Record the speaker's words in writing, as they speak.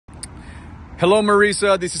Hello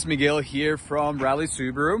Marisa, this is Miguel here from Rally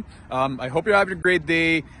Subaru. I hope you're having a great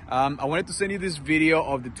day. I wanted to send you this video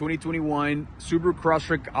of the 2021 Subaru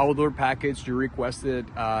Crosstrek outdoor package you requested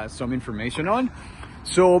some information on.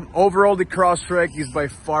 So overall, the Crosstrek is by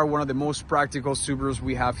far one of the most practical Subarus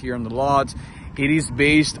we have here on the lot. It is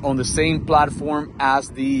based on the same platform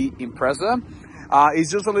as the Impreza.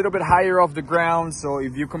 It's just a little bit higher off the ground. So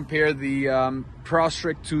if you compare the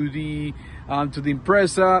Crosstrek to the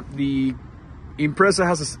Impreza, the Impreza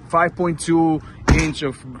has a 5.2 inch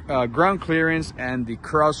of ground clearance and the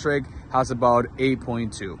Crosstrek has about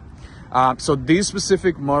 8.2. So this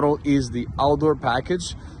specific model is the outdoor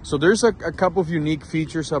package. So there's a couple of unique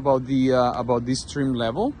features about this trim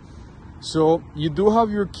level. So you do have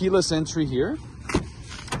your keyless entry here.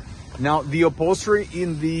 Now the upholstery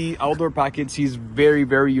in the outdoor package is very,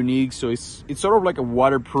 very unique. So it's sort of like a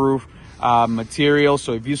waterproof material.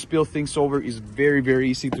 So if you spill things over, it's very, very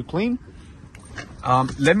easy to clean.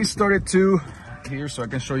 Let me start it here so I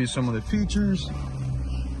can show you some of the features.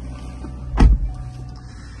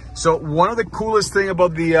 So one of the coolest thing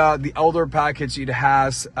about the outdoor package, it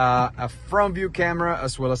has a front view camera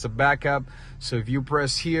as well as a backup. So if you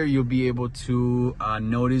press here, you'll be able to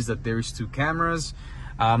notice that there's two cameras.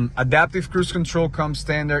 Adaptive cruise control comes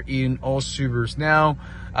standard in all Subarus now.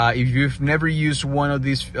 If you've never used one of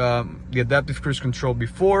these, the adaptive cruise control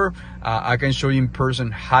before, I can show you in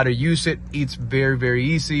person how to use it. It's very, very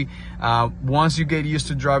easy. Once you get used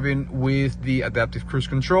to driving with the adaptive cruise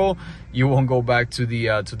control, you won't go back to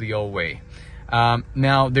the old way.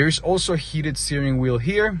 Now there's also a heated steering wheel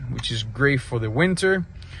here, which is great for the winter.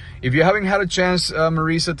 If you haven't had a chance,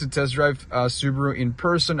 Marisa, to test drive Subaru in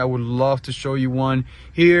person, I would love to show you one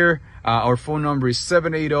here. Our phone number is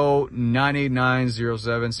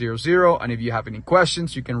 780-989-0700. And if you have any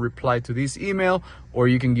questions, you can reply to this email or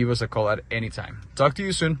you can give us a call at any time. Talk to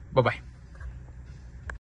you soon. Bye-bye.